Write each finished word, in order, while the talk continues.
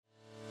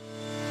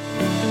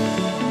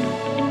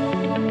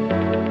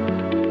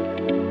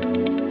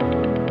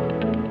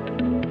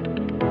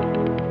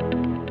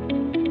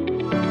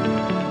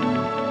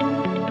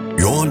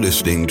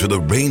listening to the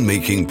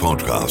Rainmaking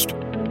Podcast.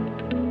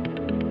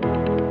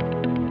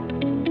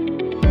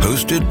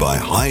 Hosted by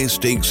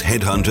high-stakes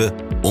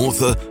headhunter,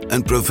 author,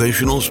 and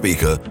professional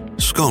speaker,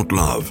 Scott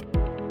Love.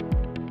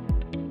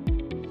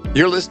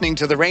 You're listening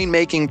to the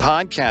Rainmaking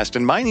Podcast,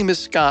 and my name is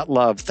Scott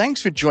Love.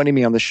 Thanks for joining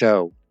me on the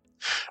show.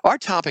 Our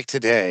topic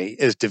today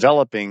is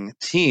developing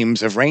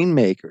teams of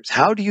rainmakers.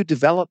 How do you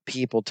develop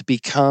people to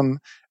become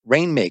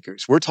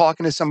rainmakers? We're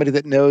talking to somebody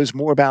that knows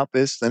more about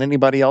this than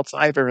anybody else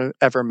I've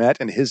ever met,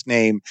 and his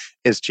name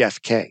is Jeff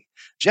Kaye.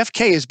 Jeff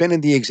Kaye has been in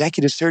the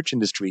executive search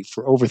industry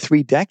for over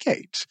 3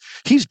 decades.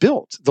 He's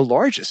built the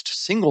largest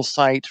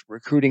single-site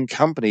recruiting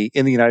company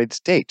in the United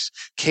States,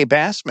 Kaye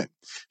Bassman.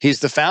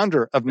 He's the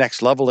founder of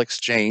Next Level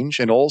Exchange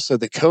and also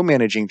the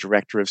co-managing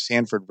director of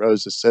Sanford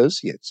Rose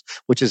Associates,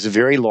 which is a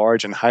very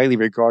large and highly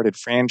regarded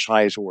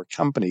franchise or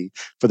company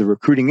for the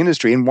recruiting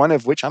industry, and one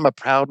of which I'm a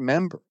proud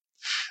member.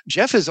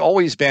 Jeff has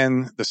always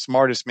been the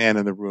smartest man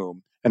in the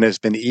room and has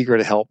been eager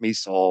to help me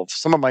solve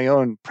some of my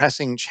own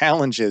pressing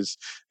challenges,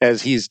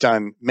 as he's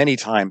done many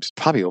times,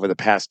 probably over the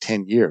past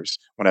 10 years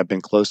when I've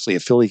been closely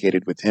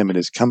affiliated with him and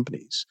his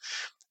companies.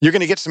 You're going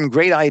to get some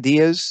great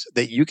ideas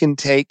that you can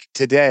take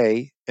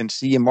today and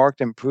see a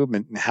marked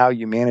improvement in how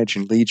you manage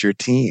and lead your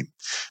team.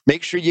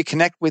 Make sure you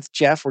connect with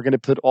Jeff. We're going to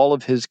put all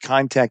of his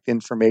contact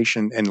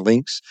information and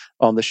links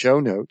on the show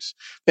notes.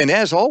 And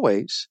as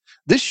always,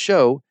 this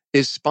show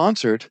is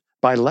sponsored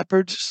by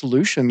Leopard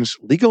Solutions'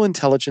 legal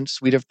intelligence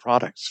suite of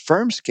products,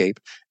 Firmscape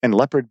and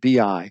Leopard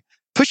BI.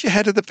 Push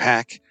ahead of the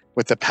pack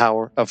with the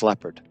power of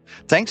Leopard.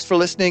 Thanks for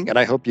listening, and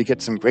I hope you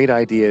get some great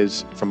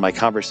ideas from my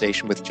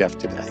conversation with Jeff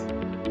today.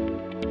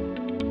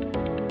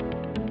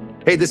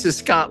 Hey, this is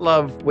Scott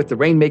Love with the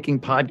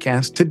Rainmaking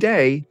Podcast.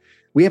 Today,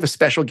 we have a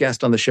special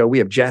guest on the show. We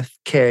have Jeff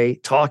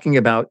Kaye talking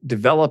about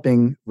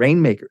developing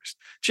rainmakers.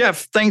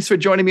 Jeff, thanks for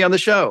joining me on the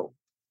show.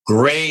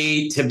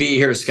 Great to be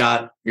here,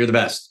 Scott. You're the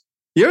best.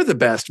 You're the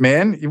best,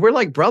 man. We're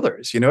like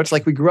brothers. It's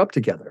like we grew up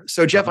together.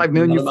 So, Jeff, I've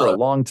known you for a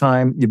long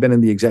time. You've been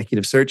in the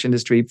executive search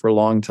industry for a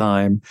long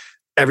time.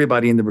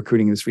 Everybody in the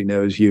recruiting industry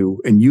knows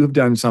you, and you have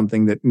done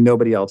something that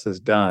nobody else has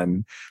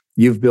done.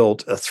 You've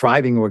built a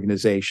thriving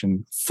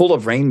organization full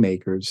of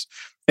rainmakers.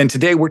 And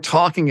today we're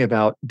talking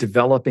about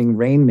developing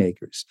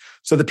rainmakers.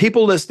 So the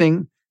people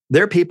listening,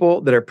 they're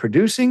people that are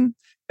producing,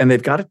 and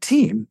they've got a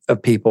team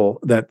of people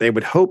that they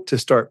would hope to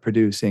start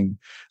producing.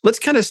 Let's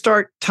kind of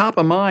start top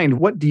of mind.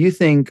 What do you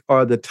think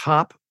are the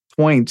top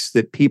points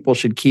that people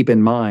should keep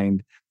in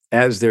mind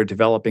as they're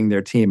developing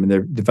their team and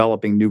they're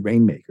developing new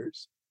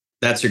rainmakers?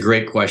 That's a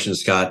great question,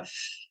 Scott.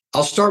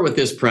 I'll start with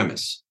this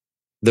premise.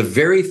 The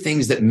very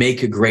things that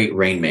make a great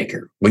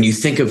rainmaker, when you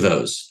think of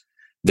those,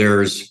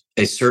 there's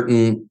a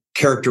certain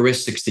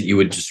characteristics that you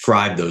would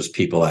describe those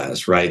people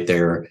as, right?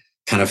 They're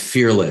kind of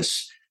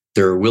fearless.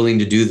 They're willing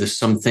to do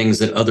some things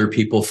that other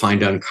people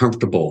find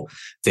uncomfortable.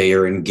 They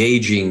are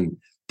engaging.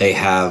 They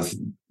have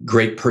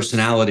great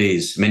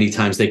personalities. Many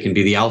times they can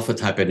be the alpha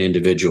type of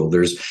individual.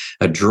 There's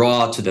a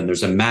draw to them.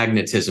 There's a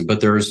magnetism,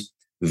 but there's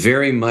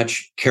very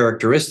much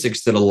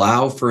characteristics that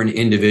allow for an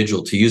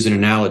individual, to use an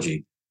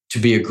analogy, to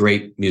be a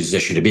great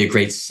musician, to be a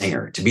great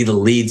singer, to be the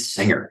lead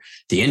singer,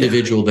 the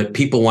individual that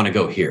people want to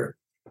go hear.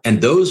 And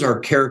those are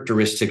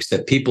characteristics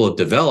that people have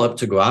developed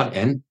to go out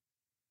and,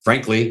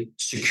 frankly,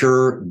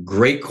 secure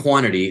great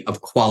quantity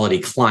of quality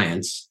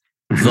clients,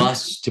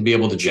 thus to be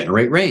able to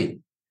generate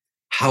rain.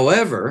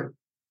 However,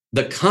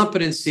 the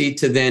competency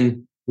to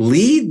then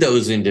lead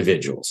those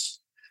individuals,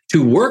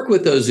 to work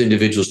with those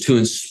individuals, to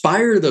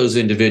inspire those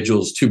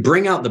individuals, to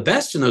bring out the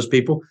best in those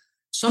people,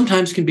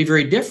 sometimes can be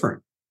very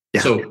different.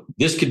 Yeah. So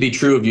this could be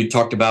true of, you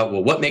talked about,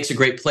 well, what makes a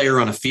great player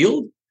on a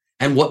field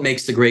and what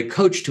makes the great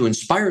coach to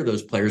inspire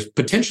those players.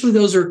 Potentially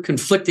those are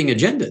conflicting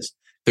agendas.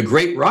 The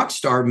great rock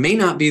star may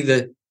not be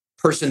the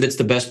person that's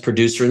the best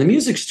producer in the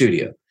music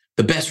studio.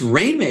 The best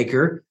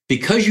rainmaker,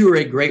 because you are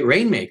a great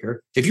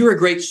rainmaker, if you're a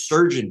great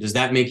surgeon, does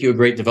that make you a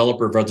great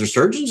developer of other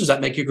surgeons? Does that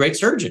make you a great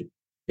surgeon?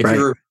 If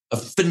you're a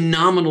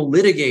phenomenal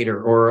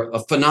litigator or a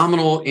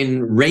phenomenal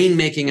in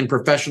rainmaking and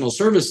professional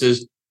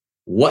services,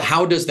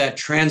 how does that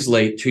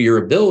translate to your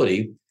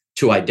ability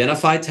to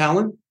identify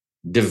talent,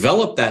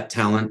 develop that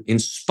talent,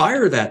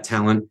 inspire that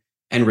talent,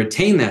 and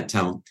retain that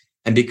talent?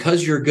 And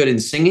because you're good in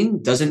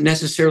singing doesn't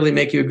necessarily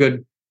make you a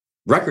good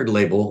record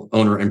label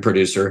owner and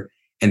producer.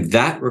 And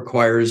that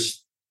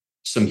requires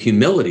some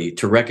humility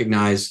to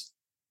recognize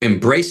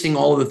embracing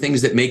all of the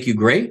things that make you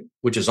great,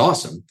 which is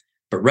awesome,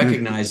 but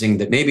recognizing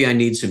that maybe I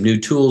need some new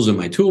tools in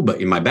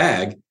my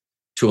bag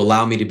to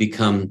allow me to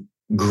become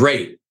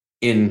great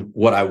in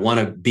what I want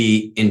to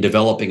be in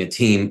developing a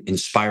team,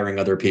 inspiring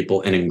other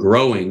people, and in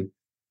growing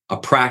a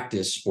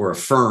practice or a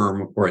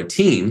firm or a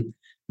team,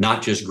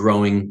 not just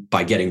growing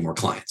by getting more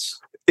clients.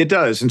 It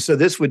does. And so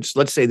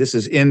let's say this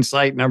is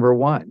insight number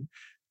one,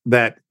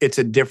 that it's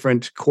a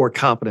different core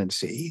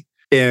competency.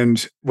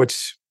 And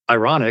what's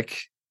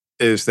ironic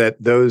is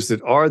that those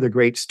that are the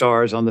great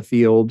stars on the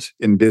field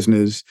in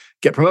business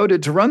get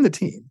promoted to run the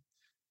team.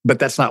 But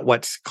that's not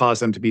what's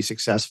caused them to be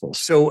successful.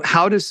 So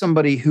how does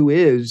somebody who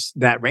is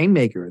that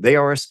rainmaker, they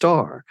are a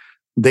star,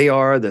 They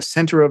are the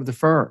center of the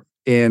firm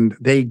and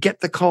they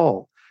get the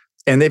call.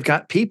 And they've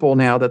got people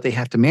now that they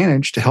have to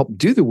manage to help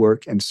do the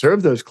work and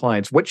serve those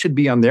clients. What should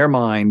be on their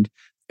mind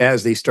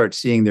as they start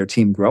seeing their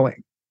team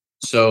growing?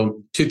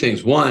 So two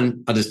things.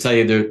 One, I'll just tell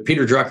you,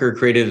 Peter Drucker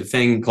created a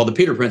thing called the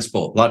Peter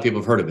Principle. A lot of people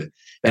have heard of it.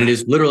 And it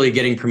is literally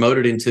getting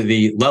promoted into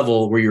the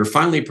level where you're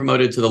finally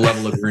promoted to the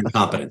level of your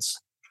incompetence.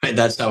 Right?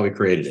 That's how we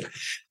created it.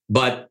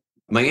 But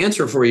my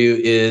answer for you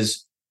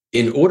is,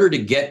 in order to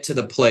get to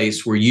the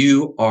place where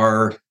you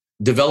are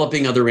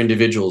developing other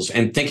individuals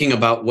and thinking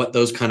about what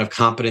those kind of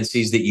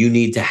competencies that you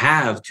need to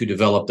have to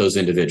develop those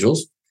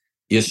individuals,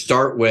 you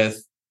start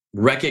with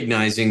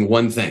recognizing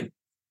one thing.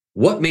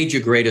 What made you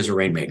great as a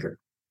rainmaker?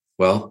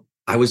 Well,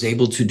 I was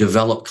able to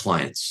develop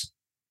clients.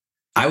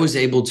 I was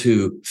able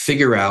to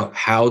figure out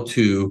how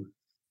to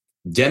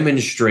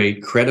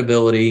demonstrate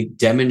credibility,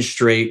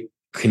 demonstrate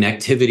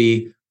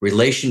connectivity,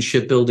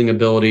 relationship building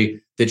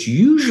ability that's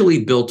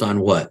usually built on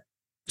what?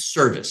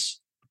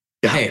 Service.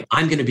 Hey,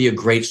 I'm going to be a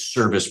great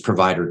service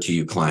provider to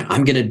you, client.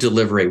 I'm going to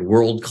deliver a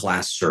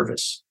world-class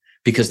service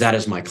because that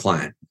is my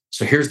client.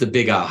 So here's the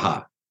big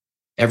aha.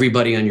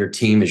 Everybody on your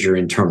team is your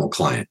internal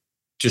client.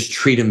 Just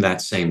treat them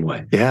that same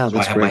way. Yeah, so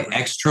I have my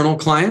external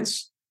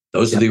clients.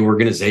 Those are the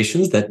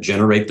organizations that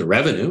generate the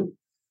revenue.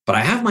 But I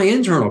have my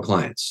internal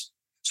clients.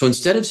 So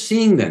instead of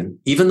seeing them,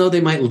 even though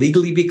they might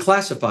legally be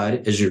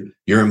classified as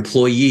your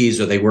employees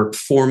or they work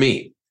for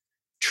me,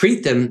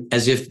 treat them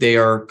as if they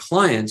are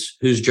clients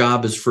whose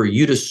job is for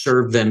you to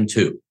serve them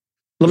too.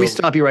 Let me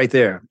stop you right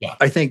there. Yeah.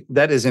 I think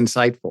that is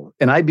insightful.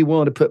 And I'd be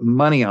willing to put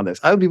money on this.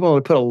 I would be willing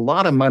to put a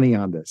lot of money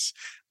on this,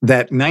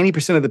 that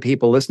 90% of the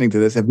people listening to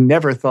this have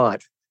never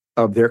thought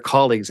of their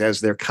colleagues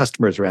as their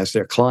customers or as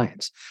their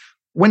clients.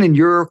 When in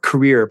your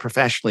career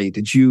professionally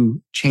did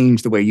you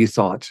change the way you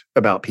thought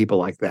about people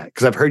like that?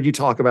 Because I've heard you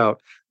talk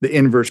about the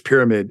inverse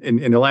pyramid and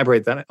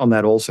elaborate on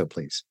that also,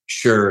 please.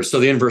 Sure.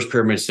 So the inverse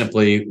pyramid is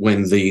simply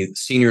when the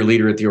senior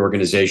leader at the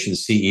organization,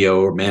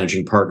 CEO or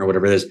managing partner,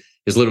 whatever it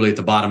is literally at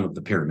the bottom of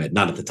the pyramid,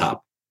 not at the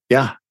top.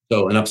 Yeah.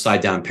 So an upside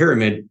down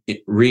pyramid,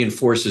 it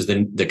reinforces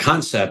the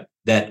concept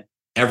that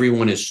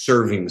everyone is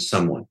serving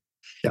someone.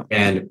 Yeah.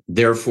 And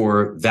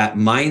therefore that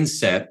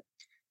mindset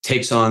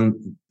takes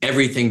on,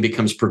 everything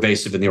becomes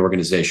pervasive in the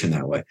organization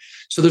that way.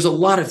 So there's a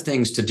lot of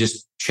things to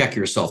just check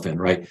yourself in,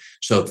 right?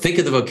 So think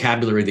of the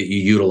vocabulary that you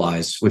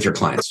utilize with your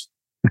clients.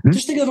 Mm-hmm.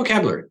 Just think of the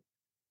vocabulary.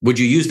 Would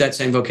you use that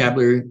same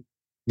vocabulary?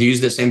 Do you use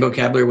the same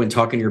vocabulary when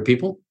talking to your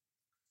people?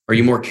 Are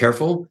you more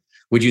careful?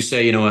 Would you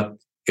say, you know what,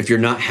 if you're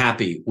not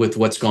happy with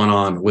what's gone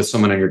on with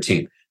someone on your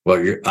team,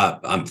 well,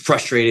 I'm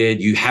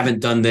frustrated. You haven't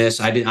done this.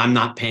 I'm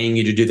not paying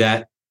you to do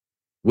that.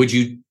 Would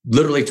you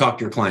literally talk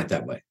to your client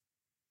that way?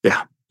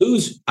 Yeah.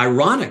 Who's,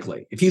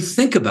 ironically, if you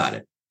think about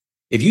it,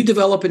 if you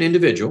develop an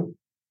individual,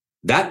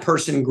 that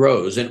person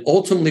grows and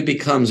ultimately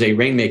becomes a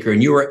rainmaker,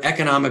 and you are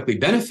economically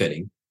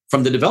benefiting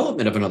from the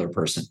development of another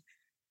person,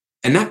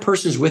 and that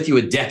person's with you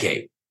a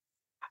decade,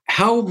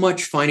 how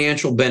much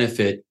financial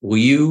benefit will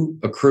you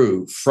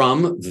accrue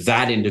from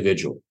that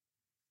individual?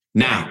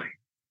 Now,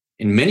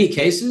 in many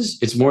cases,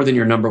 it's more than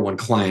your number one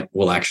client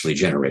will actually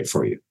generate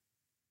for you.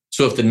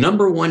 So if the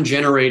number one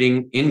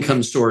generating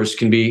income source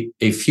can be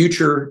a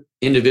future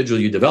individual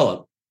you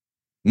develop,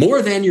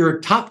 more than your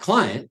top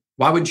client,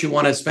 why wouldn't you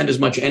want to spend as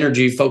much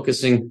energy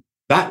focusing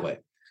that way?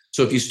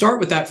 So if you start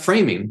with that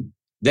framing,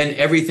 then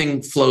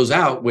everything flows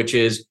out, which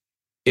is,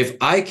 if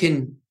I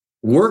can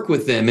work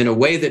with them in a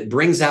way that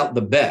brings out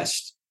the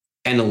best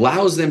and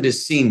allows them to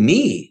see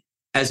me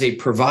as a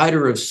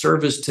provider of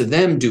service to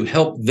them to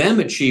help them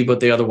achieve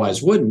what they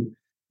otherwise wouldn't,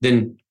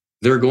 then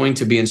they're going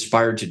to be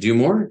inspired to do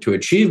more, to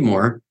achieve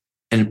more,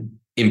 and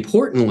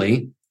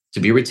importantly,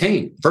 to be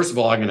retained. First of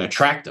all, I'm going to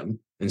attract them.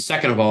 And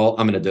second of all,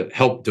 I'm going to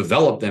help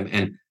develop them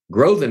and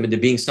grow them into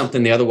being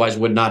something they otherwise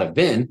would not have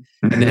been.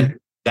 Mm-hmm. And then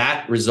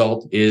that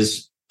result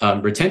is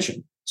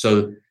retention.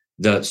 So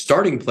the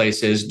starting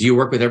place is, do you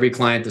work with every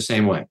client the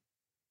same way?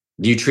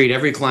 Do you treat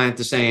every client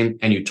the same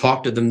and you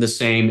talk to them the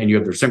same and you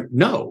have the same?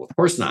 No, of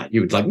course not.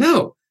 You would like,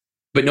 no.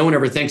 But no one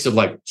ever thinks of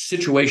like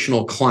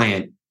situational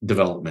client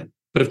development.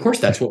 But of course,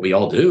 that's what we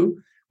all do.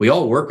 We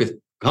all work with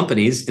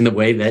companies in the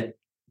way that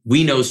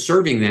we know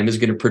serving them is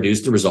going to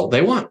produce the result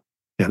they want.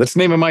 Yeah, that's the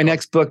name of my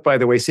next book, by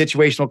the way,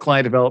 Situational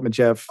Client Development,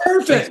 Jeff.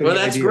 Perfect. Well,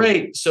 that's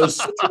great. So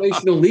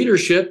situational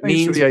leadership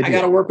means I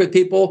got to work with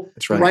people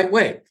the right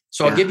way.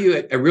 So I'll give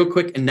you a real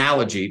quick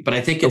analogy, but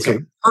I think it's a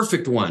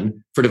perfect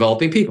one for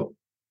developing people.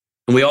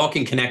 And we all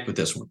can connect with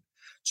this one.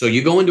 So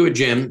you go into a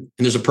gym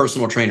and there's a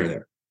personal trainer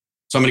there.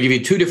 So I'm going to give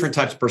you two different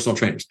types of personal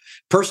trainers.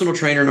 Personal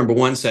trainer number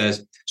one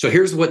says, so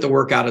here's what the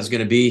workout is going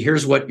to be.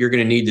 Here's what you're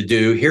going to need to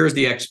do. Here's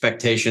the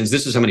expectations.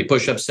 This is how many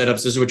push-ups,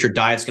 sit-ups. This is what your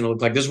diet's going to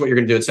look like. This is what you're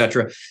going to do, et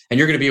cetera. And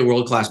you're going to be a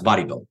world-class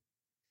bodybuilder.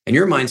 And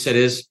your mindset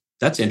is,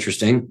 that's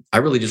interesting. I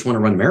really just want to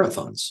run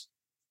marathons.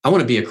 I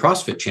want to be a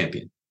CrossFit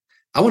champion.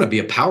 I want to be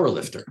a power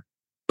lifter.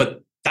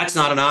 But that's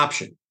not an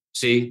option.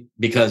 See,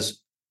 because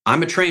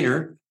I'm a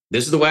trainer.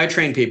 This is the way I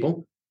train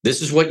people.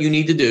 This is what you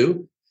need to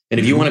do. And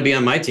if you want to be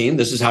on my team,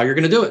 this is how you're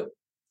going to do it.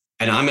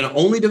 And I'm going to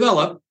only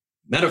develop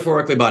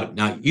Metaphorically body.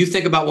 Now, you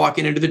think about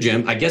walking into the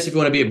gym. I guess if you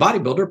want to be a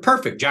bodybuilder,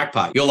 perfect,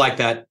 jackpot. You'll like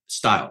that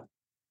style.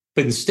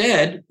 But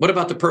instead, what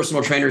about the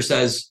personal trainer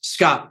says,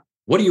 Scott,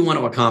 what do you want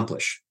to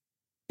accomplish?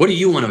 What do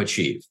you want to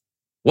achieve?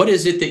 What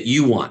is it that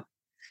you want?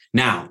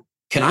 Now,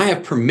 can I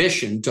have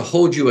permission to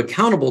hold you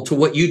accountable to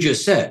what you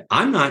just said?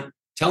 I'm not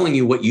telling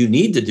you what you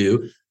need to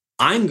do.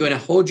 I'm going to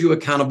hold you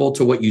accountable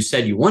to what you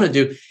said you want to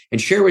do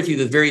and share with you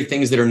the very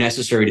things that are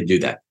necessary to do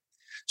that.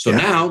 So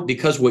now,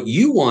 because what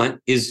you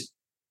want is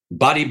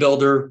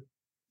bodybuilder,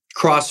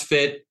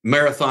 CrossFit,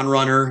 marathon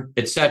runner,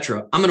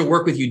 etc., I'm going to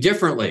work with you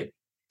differently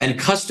and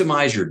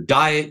customize your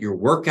diet, your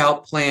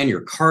workout plan,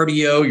 your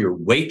cardio, your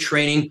weight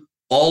training,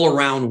 all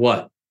around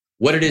what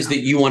it is that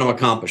you want to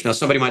accomplish. Now,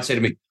 somebody might say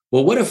to me,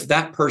 well, what if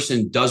that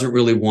person doesn't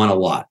really want a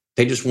lot?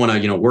 They just want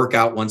to, work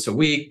out once a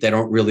week. They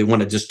don't really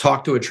want to just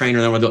talk to a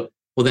trainer. They want to go,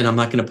 well, then I'm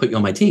not going to put you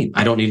on my team.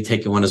 I don't need to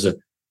take you on as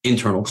an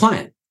internal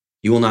client.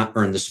 You will not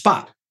earn the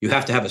spot. You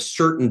have to have a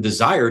certain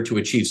desire to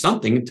achieve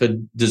something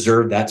to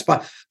deserve that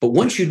spot. But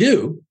once you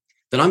do,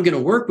 then I'm going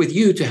to work with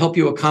you to help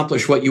you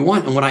accomplish what you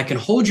want. And what I can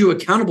hold you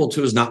accountable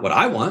to is not what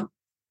I want.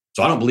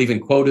 So I don't believe in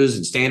quotas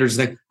and standards.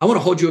 I want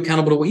to hold you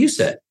accountable to what you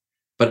said.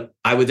 But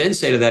I would then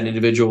say to that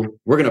individual,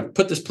 we're going to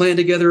put this plan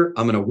together.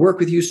 I'm going to work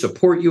with you,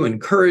 support you,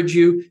 encourage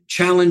you,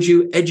 challenge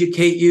you,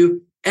 educate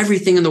you,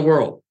 everything in the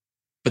world.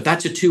 But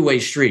that's a two-way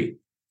street.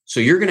 So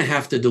you're going to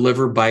have to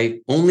deliver by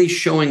only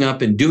showing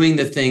up and doing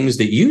the things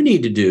that you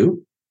need to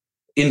do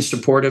in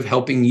support of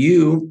helping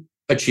you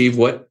achieve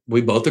what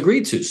we both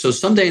agreed to. So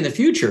someday in the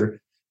future,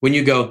 when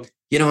you go,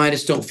 I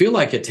just don't feel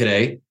like it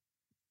today,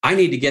 I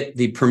need to get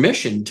the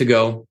permission to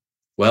go,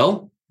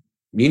 well,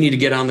 you need to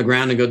get on the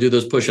ground and go do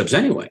those push-ups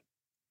anyway.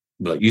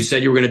 But you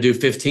said you were going to do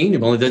 15.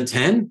 You've only done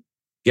 10.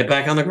 Get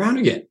back on the ground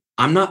again.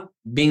 I'm not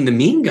being the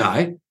mean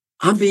guy.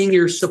 I'm being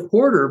your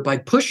supporter by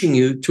pushing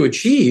you to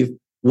achieve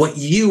what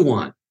you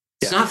want.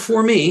 It's not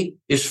for me,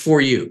 it's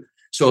for you.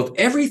 So if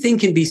everything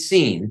can be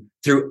seen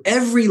through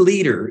every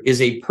leader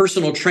is a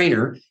personal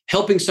trainer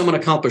helping someone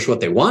accomplish what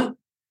they want,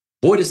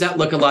 boy, does that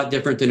look a lot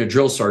different than a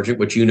drill sergeant,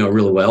 which you know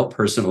really well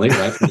personally,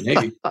 right? From the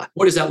Navy.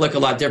 Boy, does that look a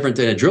lot different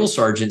than a drill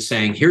sergeant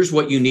saying, here's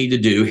what you need to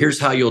do. Here's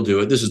how you'll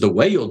do it. This is the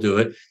way you'll do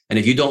it. And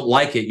if you don't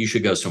like it, you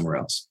should go somewhere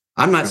else.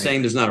 I'm not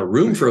saying there's not a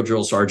room for a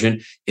drill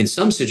sergeant in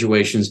some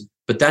situations,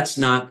 but that's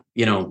not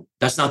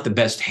the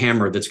best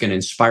hammer that's going to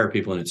inspire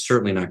people. And it's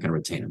certainly not going to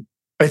retain them.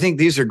 I think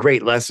these are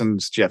great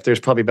lessons, Jeff. There's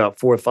probably about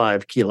 4 or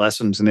 5 key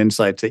lessons and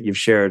insights that you've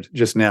shared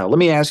just now. Let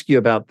me ask you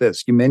about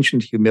this. You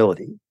mentioned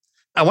humility.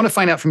 I want to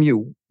find out from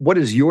you, what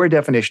is your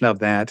definition of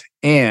that?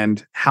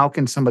 And how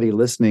can somebody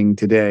listening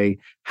today,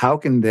 how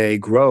can they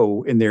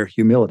grow in their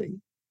humility?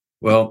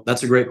 Well,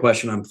 that's a great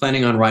question. I'm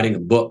planning on writing a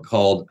book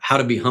called How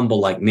to Be Humble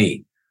Like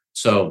Me.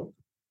 So,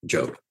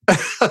 joke.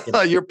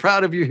 You're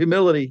proud of your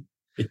humility.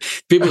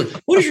 People,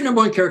 what is your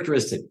number one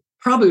characteristic?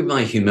 Probably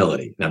my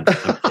humility. No, I'm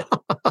kidding.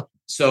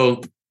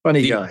 So,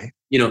 funny guy.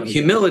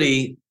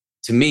 Humility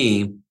to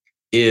me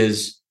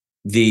is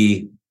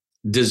the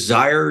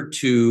desire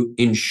to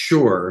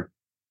ensure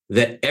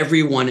that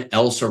everyone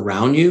else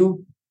around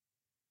you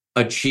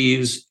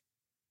achieves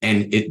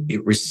and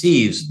it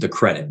receives the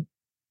credit.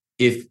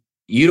 If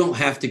you don't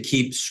have to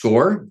keep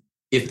score,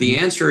 if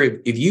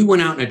you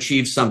went out and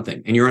achieved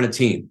something and you're on a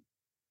team,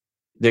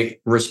 the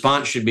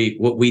response should be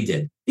what we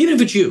did, even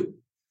if it's you.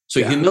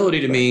 So humility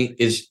to me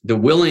is the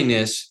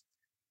willingness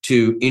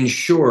to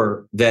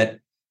ensure that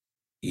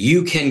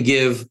you can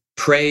give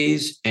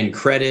praise and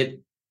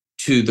credit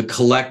to the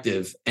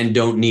collective and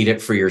don't need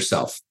it for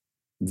yourself.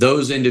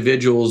 Those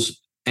individuals,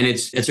 and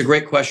it's a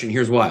great question.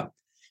 Here's why.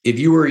 If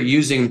you were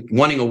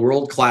wanting a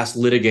world-class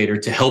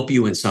litigator to help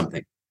you in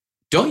something,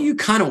 don't you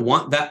kind of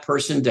want that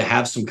person to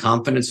have some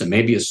confidence and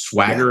maybe a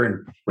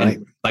swagger?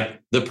 And like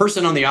the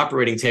person on the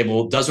operating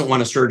table doesn't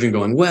want a surgeon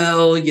going,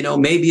 well,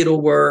 maybe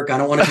it'll work. I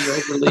don't want to be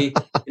overly,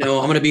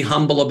 I'm going to be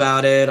humble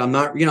about it. I'm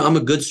not, I'm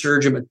a good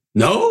surgeon. But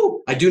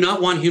no, I do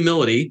not want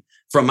humility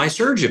from my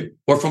surgeon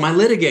or from my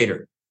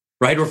litigator,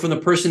 right? Or from the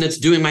person that's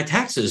doing my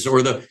taxes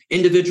or the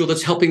individual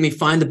that's helping me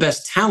find the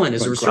best talent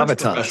as a research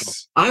professional.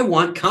 I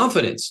want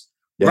confidence,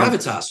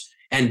 gravitas.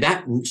 And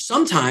that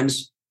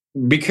sometimes,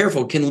 be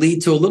careful, can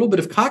lead to a little bit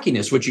of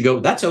cockiness, which you go,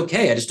 that's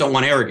okay. I just don't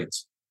want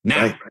arrogance.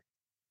 Now,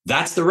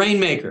 that's the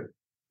rainmaker.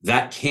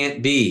 That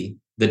can't be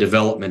the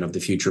development of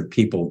the future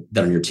people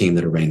that are on your team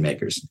that are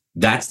rainmakers.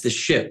 That's the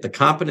shift. The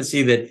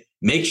competency that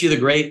makes you the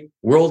great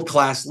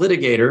world-class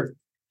litigator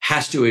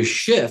has to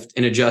shift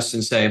and adjust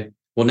and say,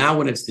 well, now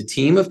when it's the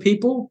team of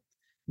people,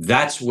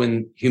 that's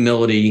when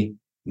humility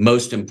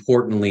most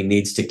importantly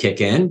needs to kick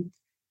in.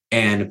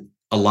 And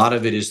a lot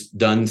of it is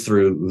done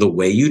through the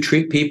way you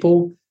treat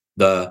people,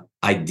 the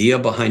idea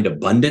behind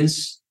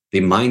abundance,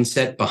 the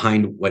mindset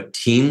behind what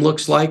team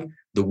looks like,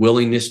 the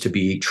willingness to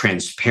be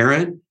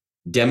transparent,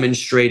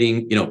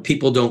 demonstrating,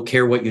 people don't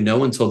care what you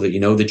know until that you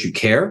know that you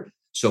care.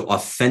 So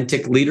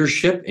authentic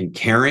leadership and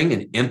caring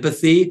and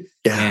empathy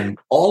and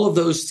all of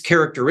those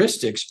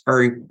characteristics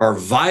are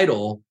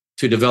vital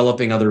to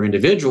developing other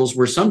individuals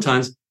where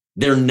sometimes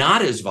they're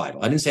not as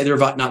vital. I didn't say they're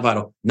not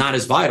vital, not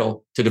as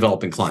vital to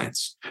developing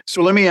clients.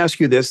 So let me ask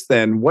you this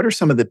then. What are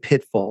some of the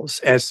pitfalls?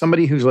 As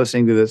somebody who's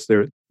listening to this,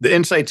 the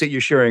insights that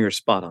you're sharing are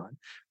spot on.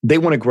 They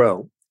want to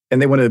grow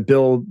and they want to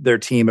build their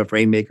team of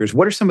Rainmakers.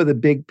 What are some of the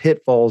big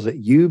pitfalls that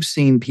you've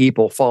seen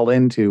people fall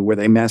into where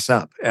they mess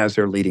up as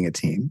they're leading a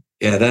team?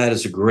 Yeah, that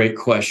is a great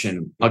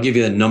question. I'll give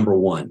you the number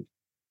one.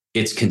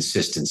 It's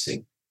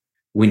consistency.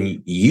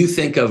 When you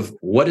think of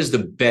what is the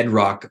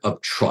bedrock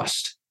of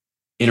trust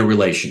in a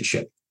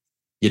relationship,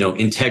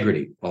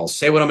 integrity. I'll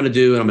say what I'm going to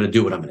do and I'm going to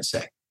do what I'm going to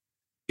say.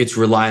 It's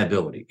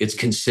reliability. It's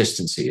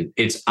consistency.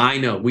 It's, I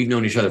know we've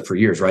known each other for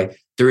years, right?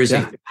 There is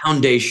a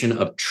foundation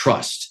of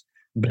trust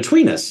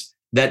between us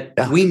that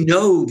we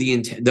know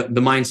the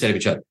mindset of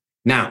each other.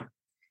 Now,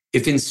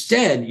 if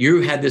instead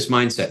you had this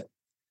mindset,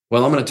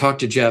 well, I'm going to talk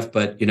to Jeff,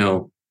 but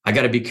I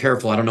got to be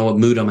careful. I don't know what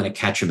mood I'm going to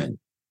catch him in.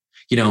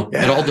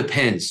 It all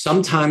depends.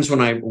 Sometimes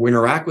when I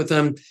interact with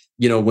him,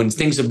 when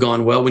things have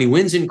gone well, when he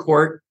wins in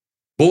court,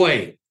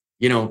 boy,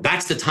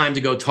 that's the time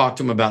to go talk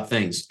to him about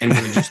things. And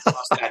when he just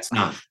that's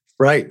not.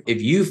 Right.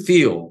 If you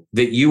feel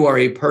that you are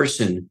a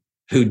person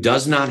who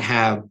does not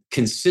have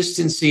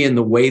consistency in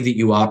the way that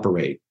you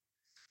operate,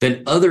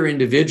 then other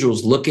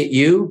individuals look at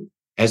you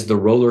as the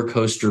roller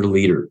coaster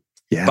leader.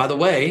 Yeah. By the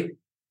way,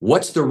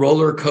 what's the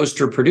roller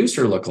coaster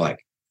producer look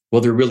like? Well,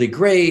 they're really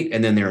great,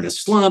 and then they're in a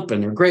slump,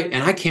 and they're great,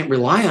 and I can't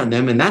rely on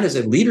them. And that is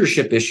a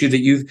leadership issue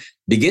that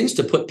begins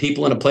to put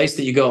people in a place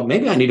that you go,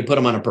 maybe I need to put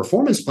them on a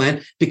performance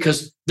plan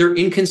because they're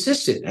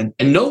inconsistent.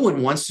 And no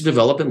one wants to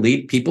develop and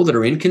lead people that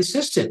are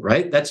inconsistent,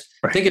 right?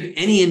 Think of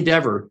any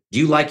endeavor. Do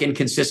you like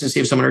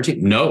inconsistency of someone on your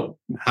team? No.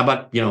 How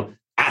about,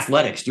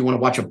 athletics? Do you want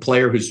to watch a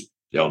player who's,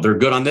 they're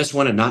good on this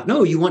one and not?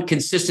 No, you want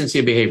consistency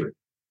of behavior.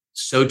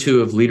 So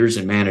too of leaders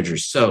and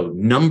managers. So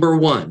number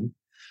one,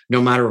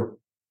 no matter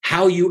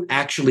how you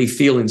actually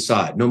feel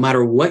inside, no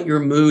matter what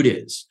your mood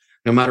is,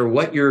 no matter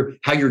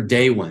how your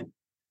day went,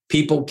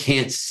 people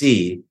can't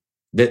see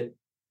that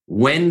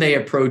when they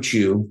approach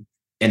you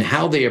and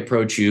how they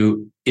approach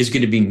you is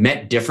going to be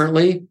met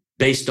differently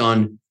based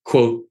on,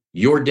 quote,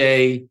 your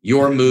day,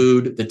 your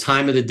mood, the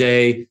time of the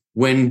day,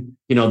 when,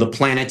 the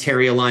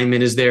planetary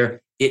alignment is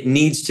there. It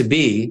needs to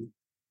be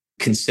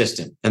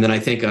consistent. And then I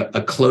think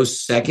a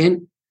close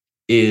second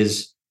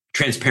is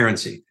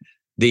transparency.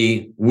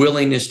 The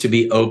willingness to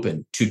be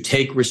open, to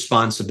take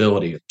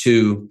responsibility,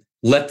 to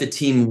let the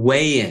team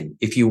weigh in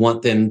if you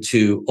want them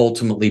to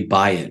ultimately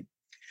buy in.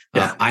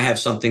 I have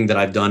something that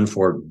I've done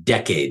for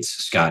decades,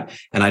 Scott,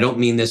 and I don't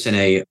mean this in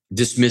a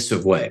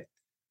dismissive way.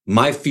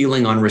 My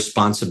feeling on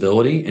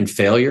responsibility and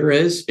failure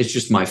is it's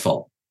just my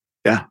fault.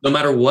 Yeah. No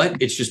matter what,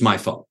 it's just my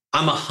fault.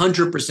 I'm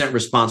 100%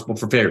 responsible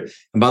for failure.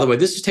 And by the way,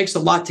 this takes a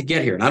lot to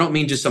get here. And I don't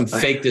mean just some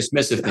fake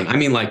dismissive thing. I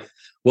mean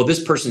well,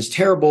 this person's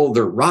terrible.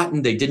 They're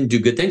rotten. They didn't do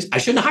good things. I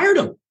shouldn't have hired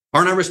them.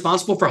 Aren't I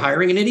responsible for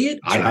hiring an idiot?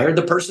 I hired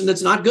the person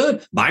that's not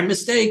good by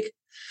mistake.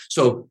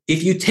 So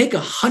if you take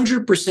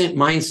 100%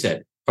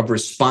 mindset of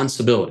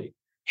responsibility,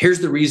 here's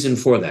the reason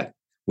for that.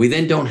 We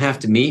then don't have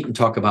to meet and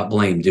talk about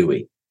blame, do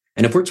we?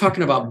 And if we're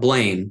talking about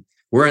blame,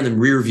 we're in the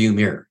rear view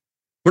mirror.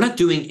 We're not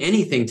doing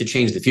anything to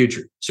change the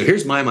future. So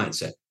here's my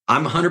mindset.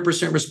 I'm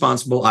 100%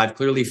 responsible. I've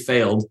clearly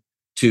failed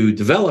to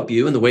develop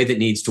you in the way that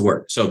needs to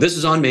work. So this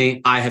is on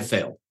me. I have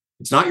failed.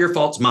 It's not your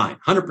fault, it's mine,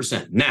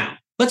 100%. Now,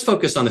 let's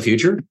focus on the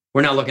future.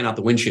 We're now looking out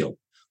the windshield.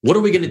 What are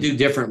we going to do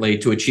differently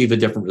to achieve a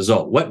different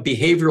result? What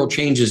behavioral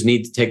changes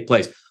need to take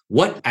place?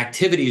 What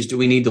activities do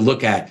we need to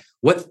look at?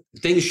 What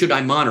things should I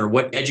monitor?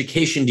 What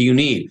education do you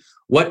need?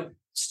 What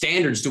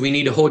standards do we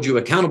need to hold you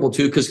accountable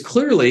to? Because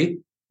clearly,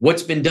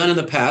 what's been done in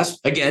the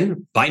past,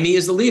 again, by me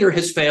as the leader,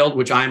 has failed,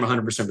 which I am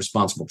 100%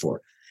 responsible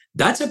for.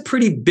 That's a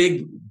pretty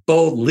big,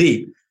 bold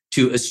leap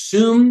to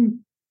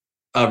assume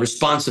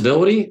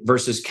responsibility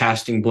versus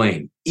casting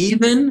blame.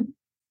 Even,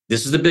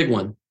 this is the big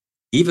one,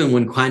 even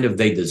when kind of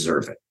they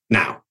deserve it.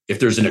 Now, if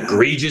there's an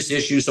egregious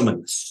issue,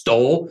 someone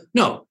stole,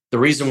 no, the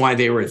reason why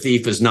they were a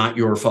thief is not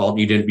your fault.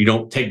 You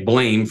don't take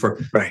blame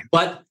for, right.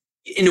 But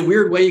in a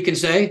weird way, you can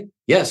say,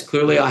 yes,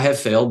 clearly I have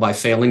failed by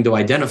failing to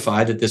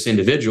identify that this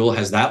individual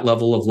has that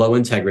level of low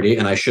integrity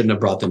and I shouldn't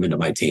have brought them into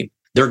my team.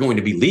 They're going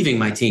to be leaving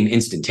my team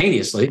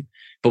instantaneously.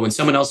 But when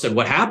someone else said,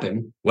 what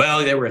happened?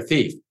 Well, they were a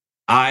thief.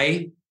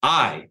 I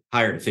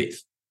hired a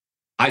thief.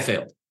 I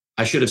failed.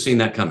 I should have seen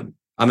that coming.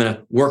 I'm going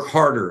to work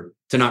harder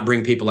to not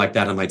bring people like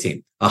that on my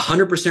team.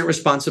 100%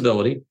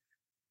 responsibility,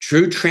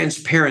 true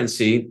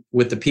transparency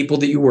with the people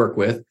that you work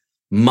with,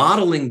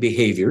 modeling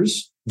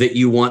behaviors that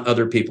you want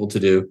other people to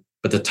do.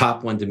 But the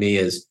top one to me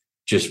is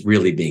just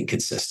really being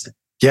consistent.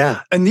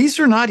 Yeah. And these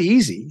are not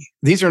easy.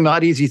 These are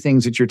not easy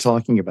things that you're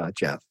talking about,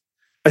 Jeff.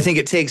 I think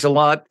it takes a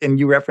lot. And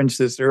you referenced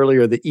this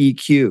earlier, the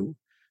EQ.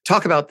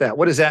 Talk about that.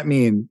 What does that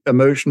mean?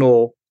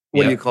 Emotional,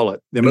 what do you call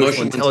it? The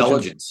emotional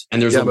intelligence.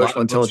 And there's a lot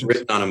of books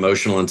written on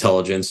emotional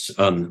intelligence.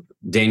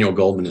 Daniel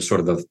Goldman is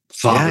sort of the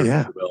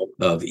father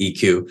of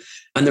EQ.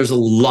 And there's a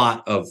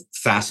lot of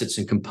facets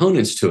and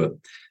components to it.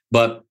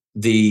 But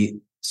the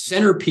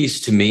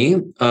centerpiece to me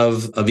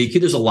of EQ,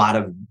 there's a lot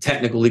of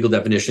technical legal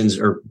definitions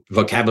or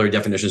vocabulary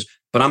definitions,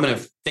 but I'm going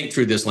to think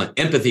through this line.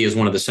 Empathy is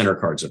one of the center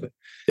cards of it.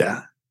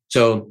 Yeah.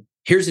 So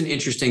here's an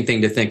interesting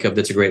thing to think of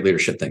that's a great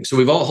leadership thing. So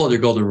we've all heard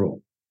your golden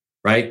rule,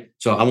 right?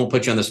 So I won't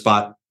put you on the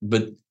spot,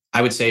 but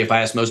I would say if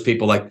I ask most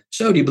people like,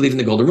 so do you believe in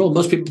the golden rule?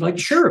 Most people are like,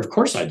 sure, of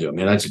course I do. I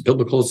mean, that's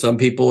biblical to some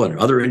people and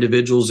other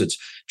individuals. It's,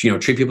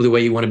 treat people the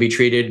way you want to be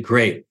treated.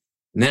 Great.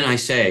 And then I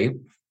say,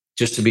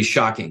 just to be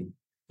shocking,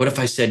 what if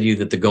I said to you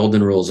that the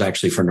golden rule is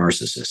actually for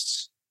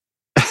narcissists?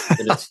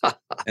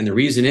 And the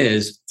reason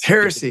is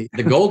heresy.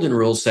 The golden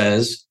rule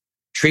says,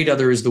 treat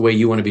others the way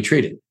you want to be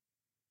treated.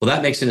 Well,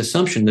 that makes an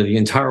assumption that the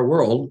entire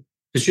world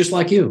is just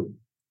like you.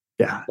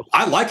 Yeah.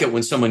 I like it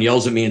when someone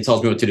yells at me and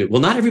tells me what to do.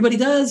 Well, not everybody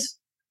does.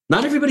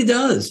 Not everybody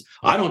does.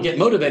 I don't get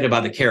motivated by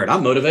the carrot.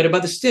 I'm motivated by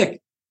the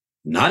stick.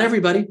 Not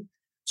everybody.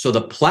 So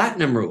the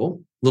platinum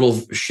rule,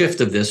 little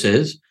shift of this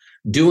is,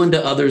 do unto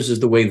others as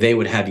the way they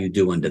would have you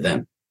do unto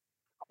them.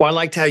 Well, I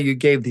liked how you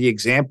gave the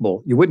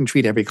example. You wouldn't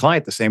treat every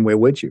client the same way,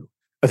 would you?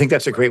 I think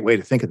that's a great way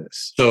to think of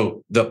this.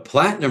 So the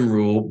platinum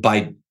rule,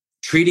 by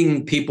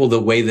treating people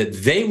the way that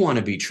they want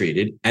to be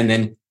treated, and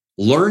then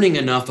learning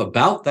enough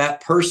about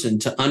that person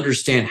to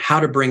understand how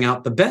to bring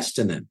out the best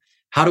in them,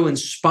 how to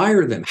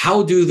inspire them,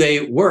 how do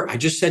they work? I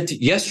just said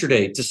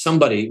yesterday to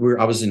somebody,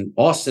 I was in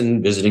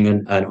Austin visiting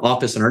an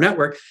office in our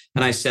network,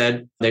 and I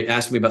said, they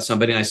asked me about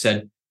somebody, and I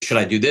said, should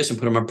I do this and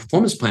put them on a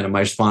performance plan? And my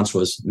response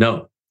was,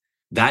 no.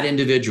 That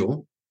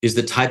individual is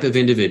the type of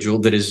individual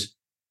that is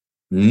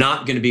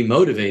not going to be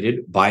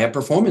motivated by a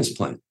performance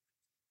plan.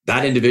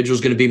 That individual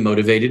is going to be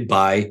motivated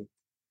by,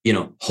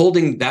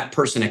 holding that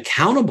person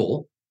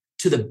accountable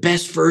to the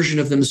best version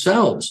of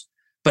themselves.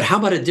 But how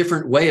about a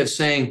different way of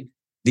saying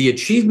the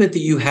achievement that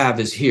you have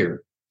is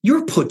here?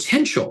 Your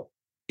potential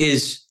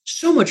is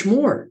so much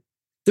more.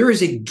 There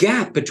is a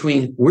gap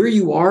between where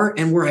you are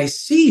and where I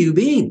see you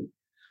being.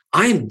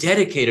 I am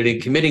dedicated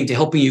and committing to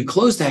helping you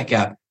close that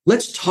gap.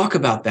 Let's talk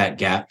about that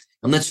gap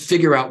and let's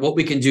figure out what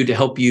we can do to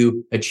help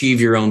you achieve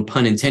your own,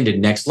 pun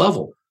intended, next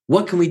level.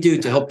 What can we do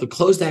to help to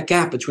close that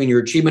gap between your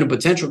achievement and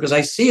potential? Because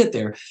I see it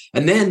there.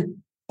 And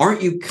then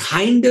aren't you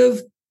kind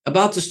of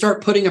about to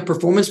start putting a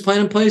performance plan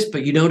in place?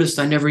 But you noticed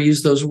I never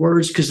used those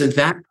words because of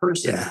that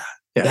person.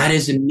 That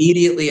is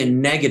immediately a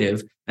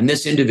negative. And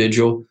this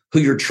individual who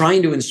you're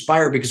trying to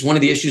inspire, because one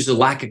of the issues is a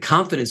lack of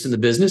confidence in the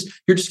business,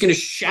 you're just going to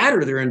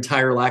shatter their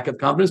entire lack of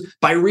confidence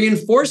by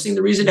reinforcing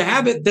the reason to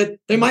have it, that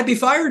they might be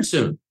fired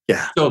soon.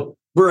 Yeah. So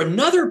we're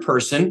another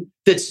person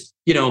that's,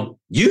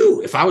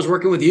 if I was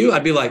working with you,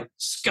 I'd be like,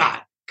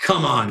 Scott,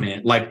 come on,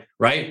 man. Like,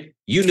 right?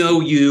 You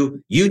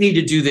need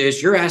to do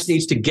this. Your ass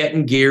needs to get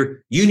in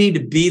gear. You need to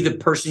be the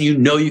person you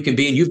can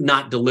be, and you've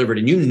not delivered,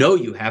 and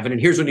you haven't.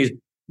 And here's what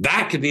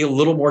that could be a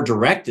little more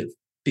directive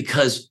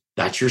because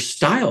that's your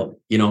style.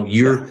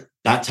 You're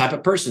that type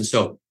of person.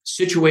 So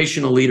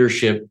situational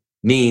leadership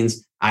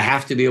means I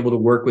have to be able to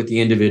work with the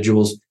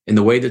individuals in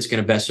the way that's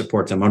going to best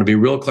support them. I'm going to be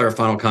real clear,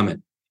 final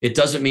comment. It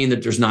doesn't mean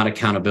that there's not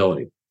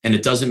accountability. And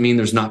it doesn't mean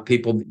there's not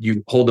people that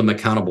you hold them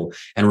accountable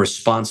and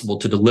responsible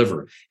to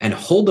deliver, and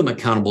hold them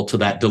accountable to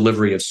that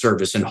delivery of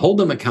service, and hold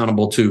them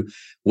accountable to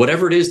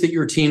whatever it is that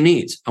your team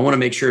needs. I want to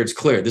make sure it's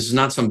clear. This is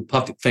not some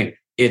puffy thing.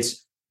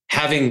 It's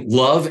having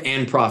love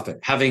and profit,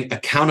 having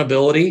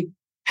accountability,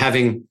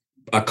 having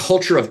a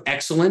culture of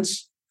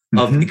excellence,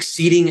 of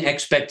exceeding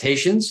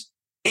expectations,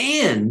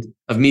 and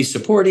of me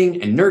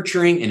supporting and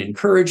nurturing and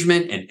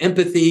encouragement and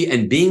empathy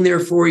and being there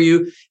for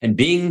you and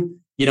being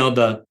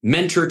the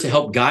mentor to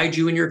help guide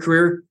you in your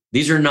career.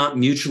 These are not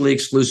mutually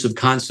exclusive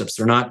concepts.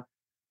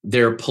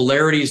 They're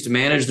polarities to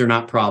manage. They're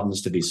not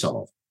problems to be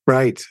solved.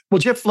 Right. Well,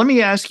 Jeff, let me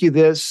ask you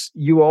this.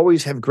 You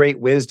always have great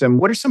wisdom.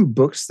 What are some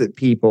books that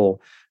people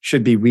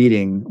should be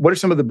reading? What are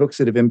some of the books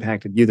that have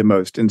impacted you the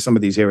most in some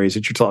of these areas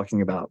that you're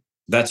talking about?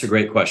 That's a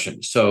great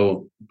question.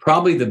 So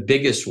probably the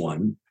biggest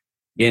one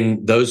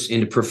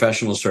into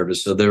professional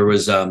service. So there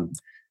was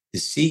the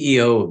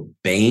CEO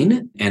of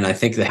Bain, and I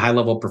think the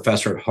high-level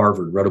professor at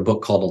Harvard, wrote a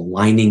book called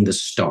Aligning the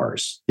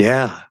Stars.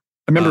 Yeah.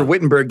 I remember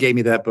Wittenberg gave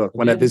me that book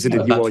when I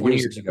visited you all 20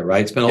 years ago,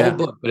 right? It's been a whole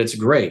book, but it's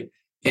great.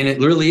 And it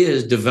really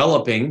is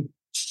developing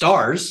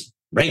stars,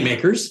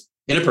 rainmakers,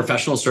 in a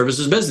professional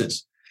services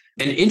business.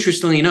 And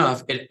interestingly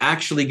enough, it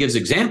actually gives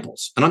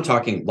examples. And I'm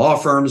talking law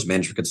firms,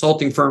 management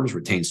consulting firms,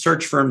 retained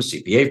search firms,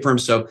 CPA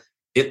firms. So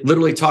it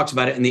literally talks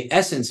about it. And the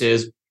essence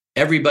is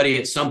everybody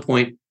at some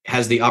point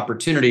has the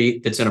opportunity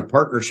that's in a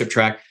partnership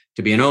track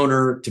to be an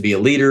owner, to be a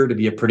leader, to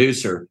be a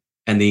producer.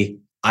 And the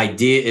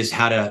idea is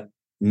how to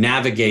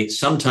navigate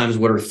sometimes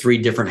what are three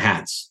different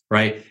hats,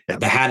 right? Yeah.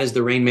 The hat is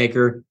the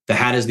rainmaker, the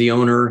hat is the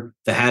owner,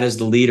 the hat is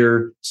the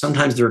leader.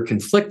 Sometimes they're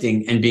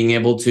conflicting, and being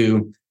able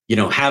to,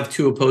 have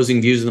two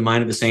opposing views of the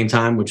mind at the same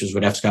time, which is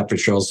what F. Scott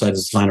Fitzgerald said is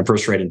a sign of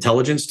first-rate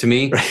intelligence. To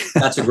me,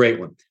 that's a great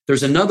one.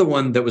 There's another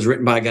one that was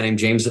written by a guy named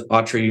James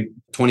Autry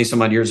 20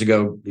 some odd years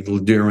ago.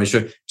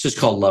 It's just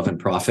called Love and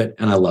Profit.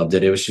 And I loved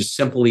it. It was just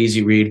simple,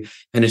 easy read.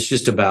 And it's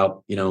just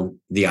about,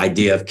 the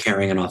idea of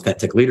caring and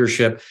authentic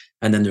leadership.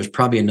 And then there's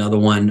probably another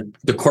one,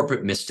 The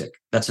Corporate Mystic.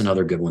 That's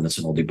another good one. That's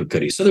an oldie but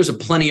goodie. So there's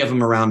plenty of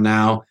them around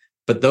now,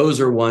 but those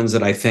are ones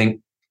that I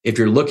think if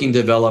you're looking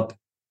to develop,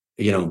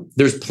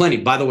 there's plenty.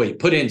 By the way,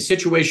 put in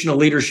situational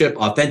leadership,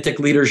 authentic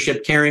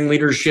leadership, caring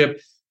leadership,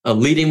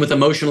 leading with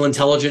emotional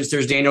intelligence.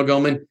 There's Daniel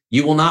Goleman.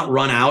 You will not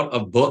run out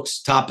of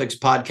books, topics,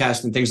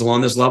 podcasts, and things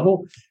along this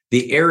level.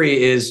 The area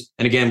is,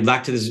 and again,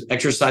 back to this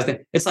exercise thing,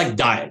 it's like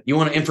diet. You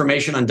want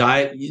information on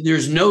diet?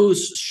 There's no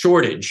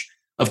shortage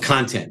of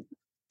content.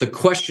 The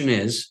question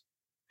is,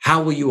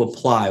 how will you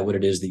apply what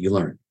it is that you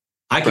learn?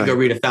 I could go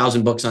read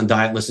 1,000 books on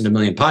diet, listen to a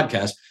million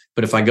podcasts,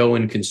 but if I go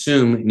and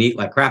consume and eat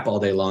like crap all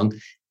day long,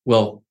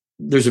 well,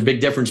 there's a big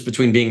difference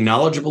between being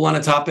knowledgeable on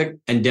a topic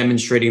and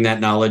demonstrating that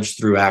knowledge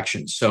through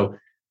action. So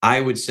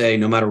I would say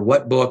no matter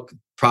what book,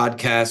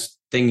 podcast,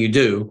 thing you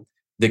do,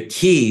 the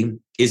key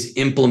is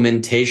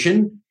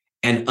implementation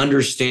and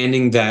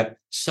understanding that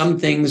some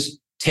things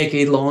take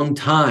a long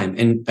time,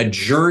 and a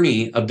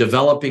journey of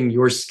developing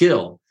your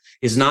skill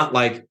is not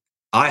like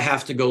I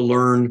have to go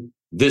learn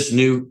this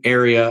new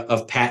area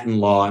of patent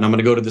law and I'm going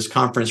to go to this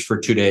conference for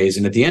 2 days.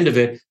 And at the end of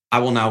it, I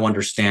will now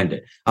understand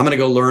it. I'm going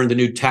to go learn the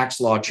new tax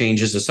law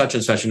changes of such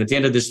and such. And at the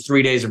end of this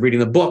 3 days of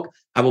reading the book,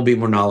 I will be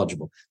more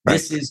knowledgeable. Right.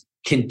 This is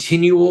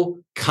continual,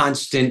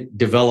 constant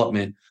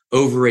development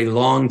over a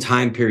long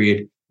time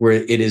period where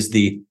it is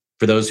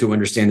for those who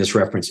understand this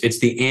reference, it's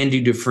the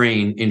Andy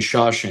Dufresne in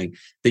Shawshank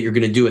that you're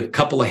going to do a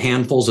couple of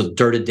handfuls of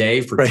dirt a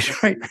day for a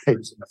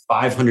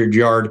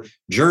 500-yard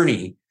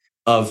journey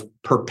of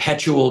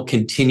perpetual,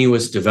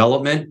 continuous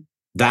development.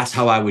 That's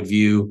how I would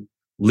view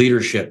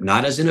leadership,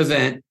 not as an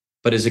event,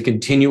 but as a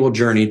continual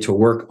journey to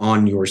work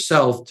on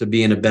yourself to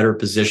be in a better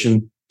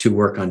position to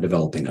work on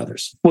developing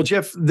others. Well,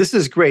 Jeff, this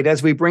is great.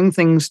 As we bring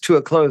things to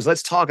a close,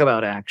 let's talk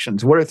about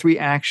actions. What are 3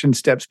 action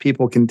steps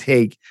people can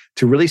take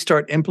to really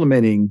start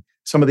implementing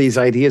some of these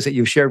ideas that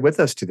you've shared with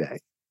us today?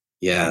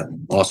 Yeah,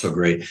 also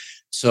great.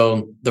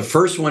 So the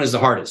first one is the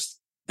hardest.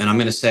 And I'm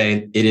going to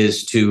say it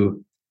is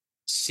to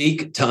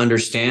seek to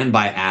understand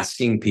by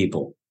asking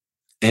people.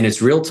 And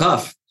it's real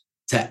tough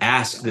to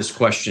ask this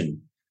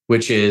question,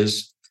 which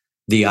is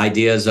the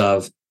ideas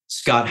of,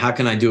 Scott, how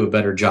can I do a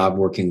better job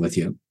working with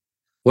you?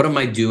 What am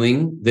I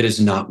doing that is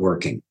not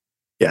working?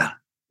 Yeah.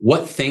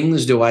 What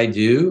things do I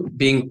do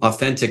being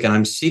authentic? And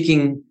I'm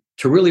seeking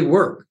to really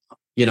work,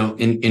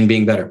 in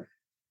being better.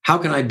 How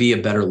can I be a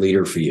better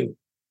leader for you?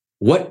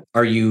 What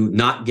are you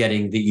not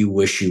getting that you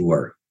wish you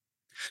were?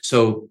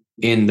 So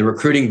in the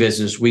recruiting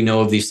business, we know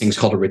of these things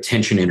called a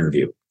retention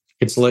interview.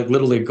 It's like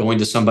literally going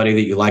to somebody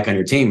that you like on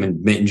your team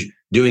and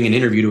doing an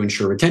interview to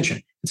ensure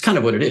retention. It's kind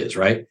of what it is,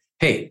 right?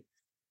 Hey,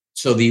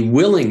 so the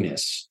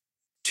willingness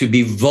to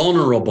be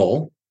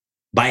vulnerable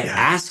by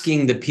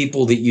asking the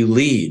people that you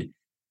lead,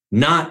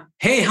 not,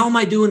 hey, how am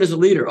I doing as a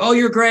leader? Oh,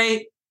 you're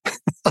great.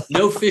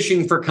 No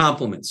fishing for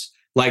compliments.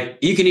 Like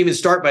you can even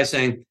start by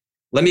saying,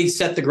 let me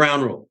set the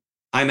ground rule.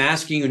 I'm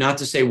asking you not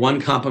to say one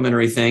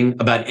complimentary thing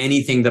about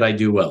anything that I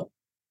do well.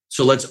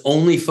 So let's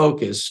only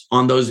focus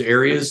on those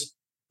areas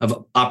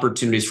of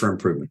opportunities for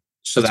improvement.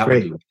 So that's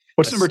great.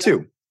 What's number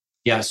 2?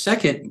 Yeah.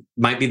 Second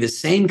might be the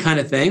same kind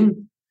of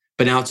thing,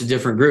 but now it's a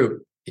different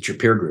group. It's your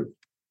peer group.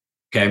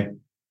 Okay.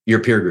 Your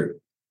peer group.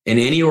 In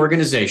any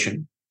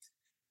organization,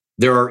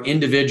 there are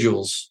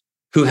individuals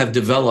who have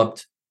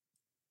developed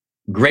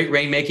great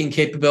rainmaking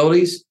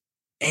capabilities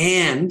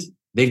and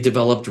they've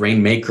developed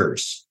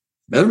rainmakers.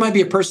 Now, there might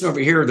be a person over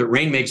here that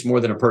rain makes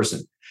more than a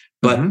person.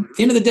 But at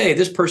the end of the day,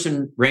 this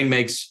person rain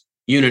makes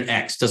unit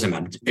X, doesn't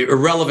matter.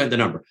 Irrelevant the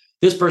number.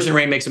 This person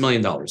rain makes $1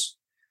 million.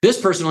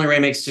 This person only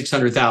rain makes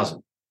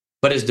 600,000,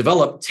 but has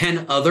developed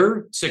 10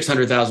 other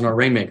 $600,000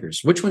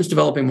 rainmakers. Which one's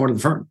developing more to the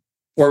firm?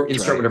 Or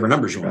insert whatever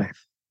numbers you want. Right.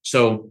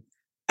 So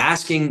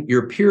asking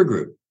your peer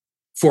group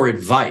for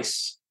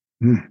advice.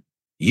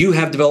 You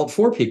have developed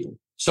 4 people.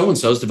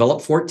 So-and-so's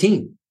developed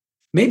 14.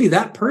 Maybe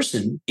that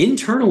person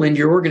internal in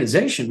your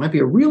organization might be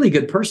a really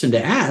good person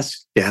to ask.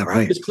 Yeah,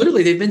 right. Because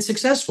clearly they've been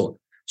successful.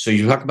 So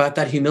you talk about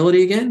that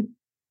humility again,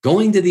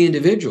 going to the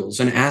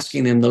individuals and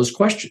asking them those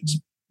questions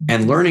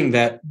and learning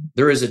that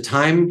there is a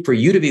time for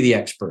you to be the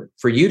expert,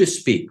 for you to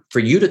speak, for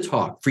you to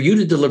talk, for you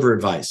to deliver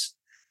advice.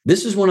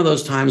 This is one of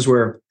those times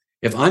where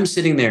if I'm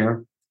sitting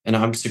there and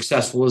I'm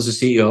successful as a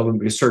CEO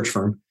of a search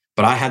firm,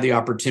 but I had the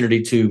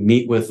opportunity to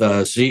meet with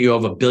a CEO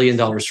of $1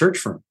 billion search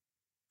firm,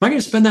 am I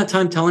going to spend that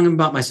time telling them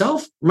about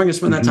myself? Or am I going to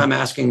spend that time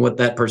asking what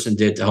that person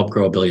did to help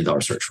grow $1 billion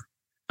search firm?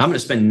 I'm going to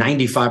spend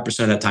 95%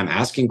 of that time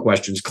asking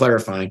questions,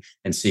 clarifying,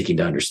 and seeking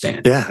to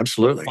understand. Yeah,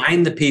 absolutely.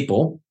 Find the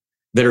people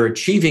that are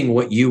achieving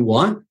what you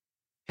want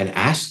and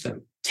ask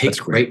them. Take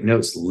great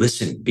notes.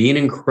 Listen. Be an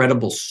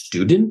incredible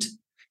student.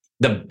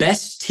 The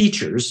best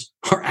teachers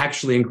are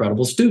actually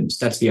incredible students.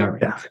 That's the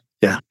irony.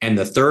 Yeah. And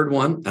the third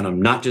one, and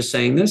I'm not just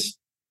saying this,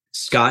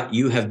 Scott,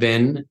 you have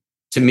been,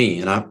 to me,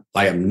 and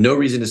I have no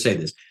reason to say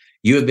this,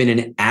 you have been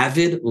an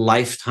avid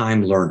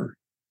lifetime learner.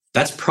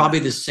 That's probably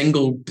the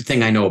single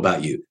thing I know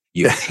about you.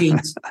 You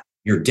paint,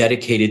 you're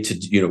dedicated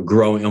to,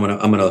 growing.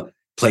 I'm gonna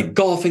play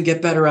golf and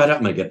get better at it.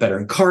 I'm going to get better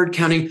in card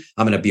counting.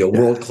 I'm going to be a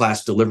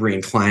world-class delivery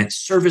and client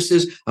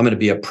services. I'm going to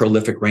be a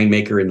prolific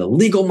rainmaker in the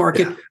legal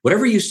market. Yeah.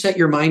 Whatever you set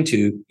your mind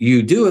to,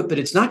 you do it, but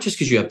it's not just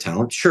because you have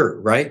talent. Sure,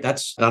 right?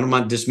 I'm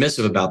not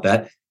dismissive about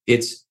that.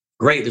 It's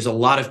great. There's a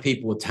lot of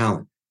people with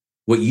talent.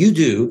 What you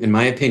do, in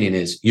my opinion,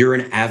 is you're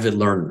an avid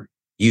learner.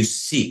 You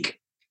seek,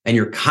 and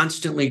you're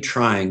constantly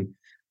trying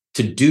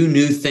to do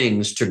new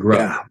things to grow.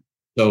 Yeah.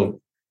 So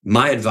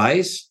my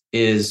advice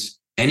is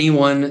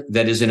anyone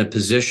that is in a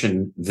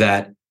position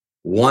that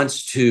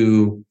wants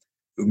to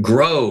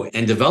grow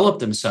and develop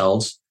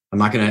themselves, I'm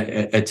not going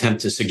to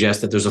attempt to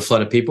suggest that there's a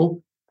flood of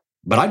people,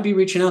 but I'd be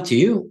reaching out to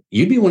you.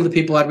 You'd be one of the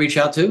people I'd reach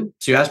out to.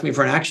 So you ask me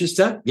for an action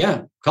step?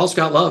 Yeah. Call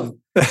Scott Love.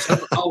 Set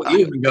up a call with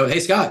you and go, hey,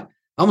 Scott,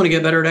 I'm going to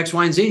get better at X,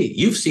 Y, and Z.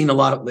 You've seen a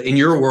lot in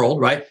your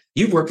world, right?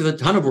 You've worked with a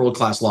ton of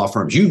world-class law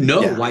firms. You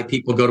know why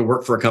people go to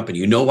work for a company.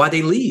 You know why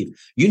they leave.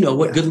 You know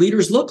what good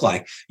leaders look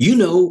like. You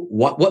know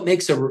what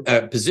makes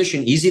a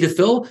position easy to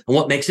fill and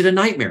what makes it a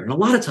nightmare. And a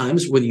lot of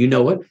times, whether you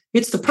know it,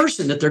 it's the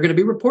person that they're going to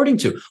be reporting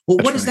to. Well,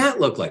 what does that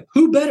look like?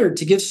 Who better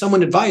to give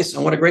someone advice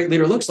on what a great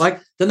leader looks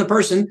like than the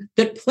person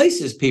that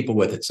places people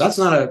with it? So that's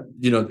not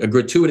a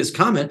gratuitous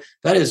comment.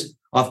 That is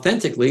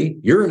authentically,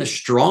 you're in a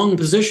strong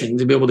position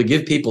to be able to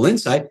give people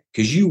insight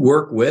because you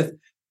work with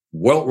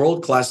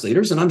world-class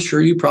leaders. And I'm sure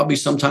you probably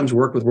sometimes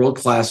work with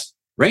world-class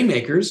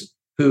rainmakers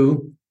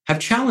who have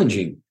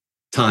challenging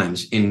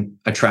times in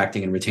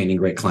attracting and retaining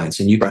great clients.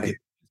 And you can do.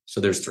 So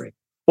there's 3.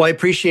 Well, I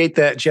appreciate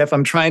that, Jeff.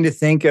 I'm trying to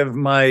think of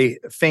my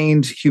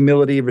feigned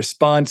humility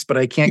response, but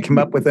I can't come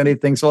up with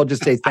anything. So I'll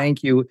just say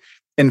thank you.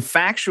 And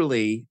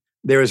factually,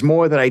 there is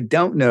more that I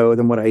don't know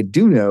than what I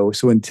do know.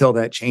 So until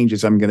that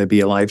changes, I'm going to be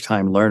a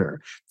lifetime learner.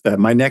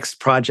 My next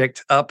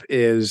project up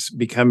is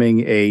becoming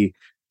a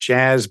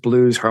jazz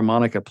blues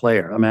harmonica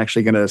player. I'm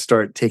actually going to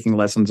start taking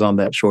lessons on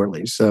that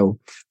shortly. So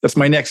that's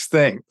my next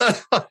thing.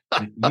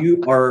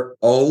 You are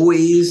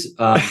always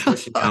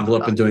pushing the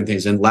envelope and doing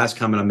things. And last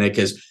comment I'll make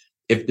is,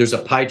 if there's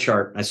a pie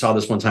chart, I saw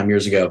this one time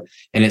years ago,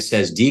 and it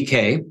says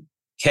DK,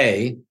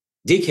 K,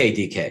 DK,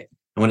 DK.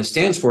 And what it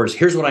stands for is,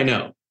 here's what I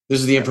know. This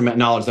is the information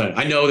knowledge that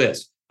I know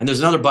this. And there's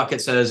another bucket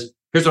that says,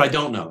 here's what I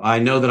don't know. I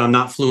know that I'm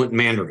not fluent in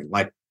Mandarin.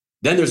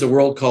 Then there's a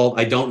world called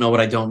I don't know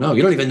what I don't know.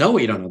 You don't even know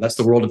what you don't know. That's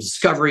the world of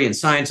discovery and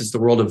science. It's the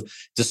world of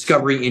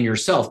discovery in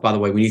yourself. By the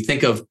way, when you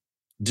think of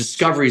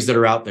discoveries that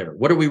are out there,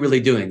 what are we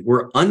really doing?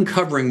 We're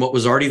uncovering what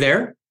was already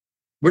there.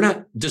 We're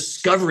not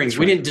discovering. Right.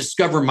 We didn't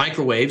discover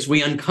microwaves.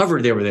 We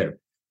uncovered they were there.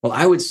 Well,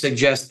 I would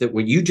suggest that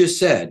what you just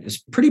said is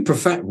pretty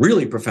profound,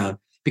 really profound,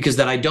 because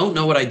that I don't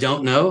know what I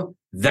don't know,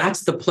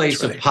 that's the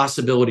place of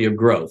possibility of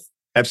growth.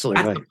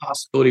 Absolutely That's the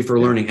possibility for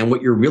learning. And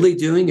what you're really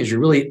doing is you're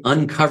really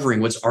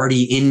uncovering what's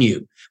already in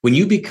you. When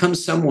you become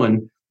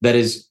someone that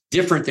is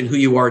different than who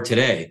you are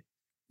today,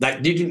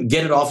 that you didn't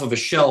get it off of a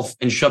shelf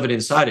and shove it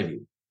inside of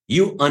you.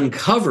 You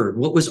uncovered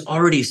what was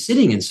already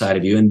sitting inside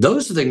of you. And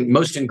those are the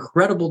most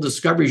incredible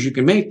discoveries you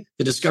can make,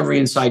 the discovery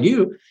inside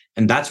you.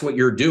 And that's what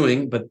you're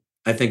doing. But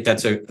I think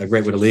that's a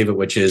great way to leave it,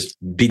 which is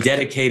be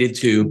dedicated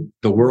to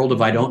the world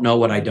of I don't know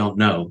what I don't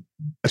know.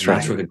 That's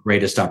where the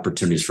greatest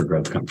opportunities for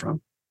growth come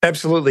from.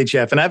 Absolutely,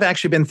 Jeff. And I've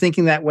actually been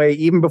thinking that way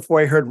even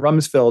before I heard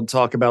Rumsfeld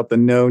talk about the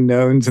known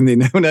knowns and the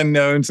known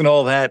unknowns and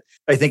all that.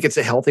 I think it's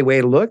a healthy way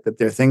to look, that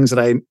there are things that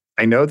I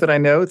know that I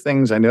know,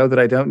 things I know that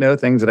I don't know,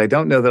 things that I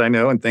don't know that I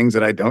know, and things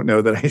that I don't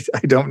know that I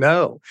don't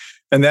know.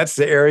 And that's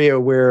the area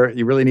where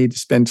you really need to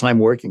spend time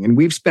working. And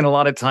we've spent a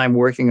lot of time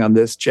working on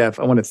this, Jeff.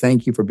 I want to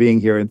thank you for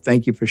being here and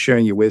thank you for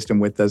sharing your wisdom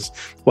with us.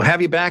 We'll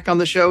have you back on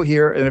the show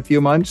here in a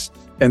few months.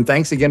 And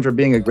thanks again for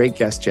being a great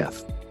guest,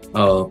 Jeff.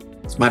 Oh,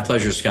 it's my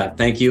pleasure, Scott.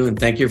 Thank you. And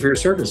thank you for your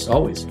service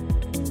always.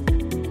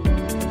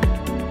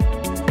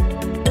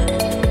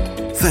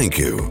 Thank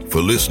you for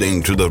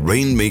listening to the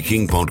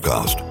Rainmaking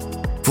Podcast.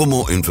 For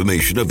more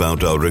information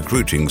about our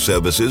recruiting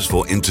services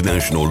for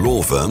international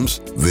law firms,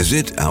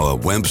 visit our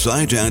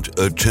website at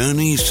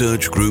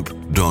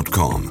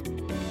attorneysearchgroup.com.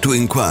 To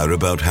inquire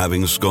about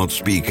having Scott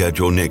speak at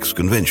your next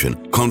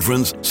convention,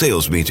 conference,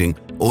 sales meeting,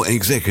 or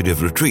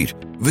executive retreat,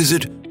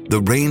 visit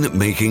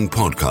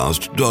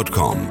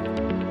therainmakingpodcast.com.